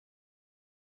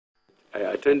I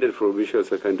attended Provincial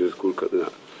Secondary School, Katsina.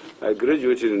 I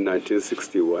graduated in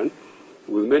 1961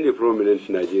 with many prominent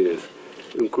Nigerians,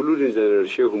 including General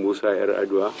Sheikh Musa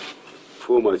Adwa,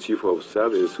 former Chief of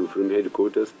Staff and Supreme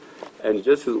Headquarters, and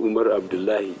Justice Umar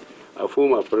Abdullahi, a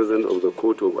former President of the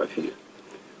Court of Appeal.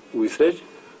 We sat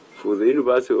for the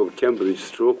University of Cambridge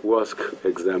WASC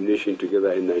examination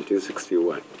together in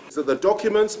 1961. So the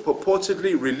documents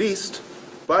purportedly released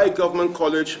by Government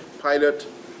College pilot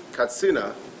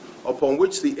Katsina, upon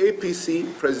which the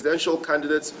APC presidential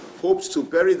candidate hopes to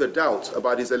bury the doubt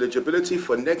about his eligibility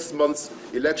for next month's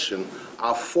election,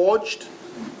 are forged,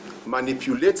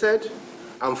 manipulated,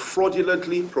 and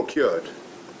fraudulently procured.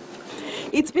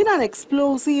 It's been an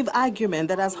explosive argument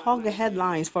that has hogged the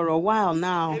headlines for a while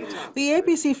now. The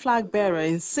APC flag bearer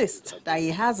insists that he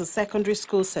has a secondary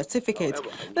school certificate.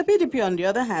 The PDP, on the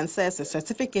other hand, says the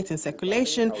certificate in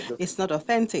circulation is not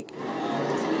authentic.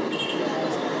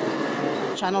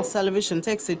 Channels Television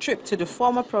takes a trip to the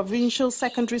former provincial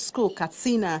secondary school,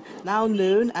 Katsina, now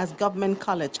known as Government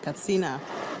College, Katsina.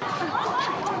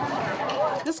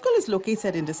 The school is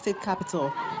located in the state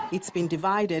capital. It's been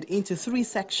divided into 3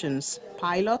 sections: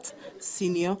 pilot,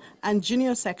 senior, and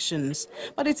junior sections,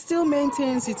 but it still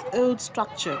maintains its old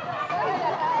structure.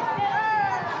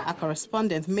 Our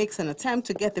correspondent makes an attempt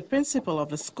to get the principal of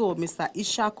the school, Mr.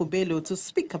 Isha Kubelo, to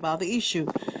speak about the issue.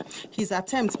 His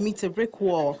attempt meets a brick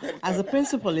wall as the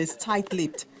principal is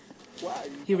tight-lipped.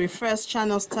 He refers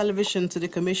Channels Television to the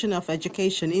Commissioner of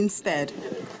Education instead.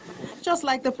 Just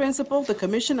like the principal, the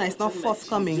commissioner is not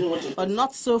forthcoming, but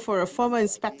not so for a former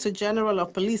Inspector General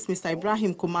of Police, Mr.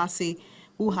 Ibrahim Kumasi,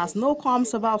 who has no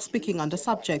qualms about speaking on the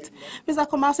subject. Mr.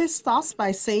 Kumasi starts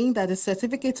by saying that the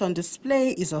certificate on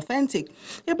display is authentic.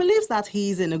 He believes that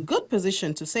he is in a good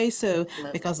position to say so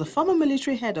because the former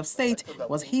military head of state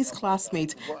was his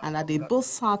classmate and that they both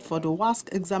sat for the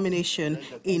WASC examination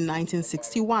in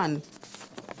 1961.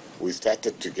 We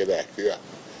started together here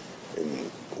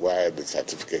where the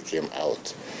certificate came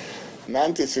out.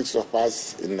 96 of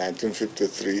us in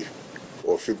 1953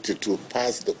 or 52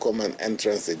 passed the common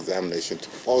entrance examination to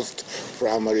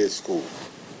post-primary school.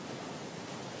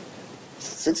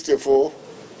 64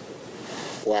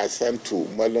 were sent to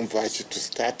Malumfashi to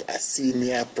start a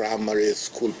senior primary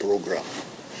school program.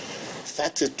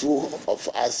 32 of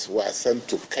us were sent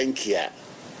to Kankia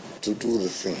to do the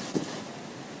thing.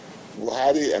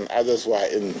 Buhari and others were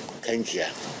in Kankia,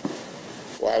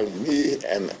 while me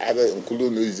and others,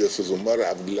 including Justice Umar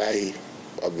Abdullahi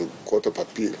of the Court of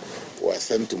Appeal, were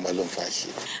sent to Malumfashi.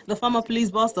 The former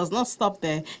police boss does not stop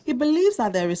there. He believes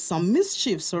that there is some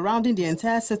mischief surrounding the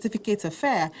entire certificate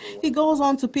affair. He goes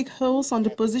on to pick holes on the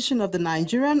position of the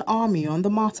Nigerian army on the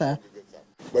matter.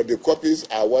 But the copies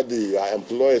are what the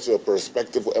employers or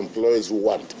prospective employers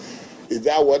want. Is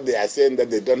that what they are saying,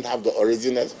 that they don't have the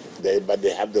originals, but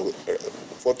they have the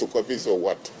photocopies, or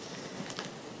what?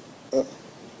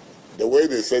 The way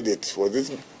they said it, was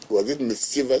it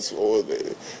mischievous, or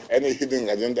any hidden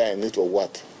agenda in it, or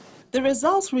what? The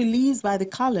results released by the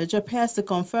college appears to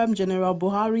confirm General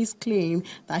Buhari's claim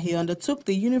that he undertook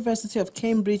the University of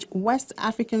Cambridge West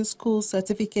African School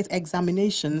Certificate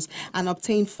examinations and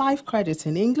obtained 5 credits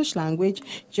in English language,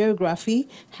 geography,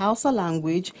 Hausa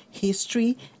language,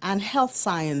 history, and health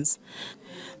science.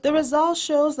 The result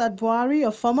shows that Buhari,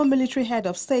 a former military head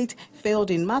of state, failed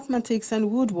in mathematics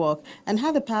and woodwork and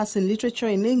had a pass in literature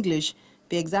in English.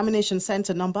 The examination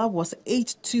center number was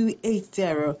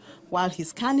 8280, while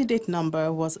his candidate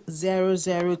number was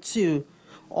 002.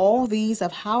 All these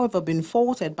have, however, been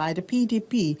faulted by the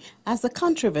PDP as the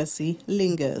controversy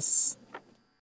lingers.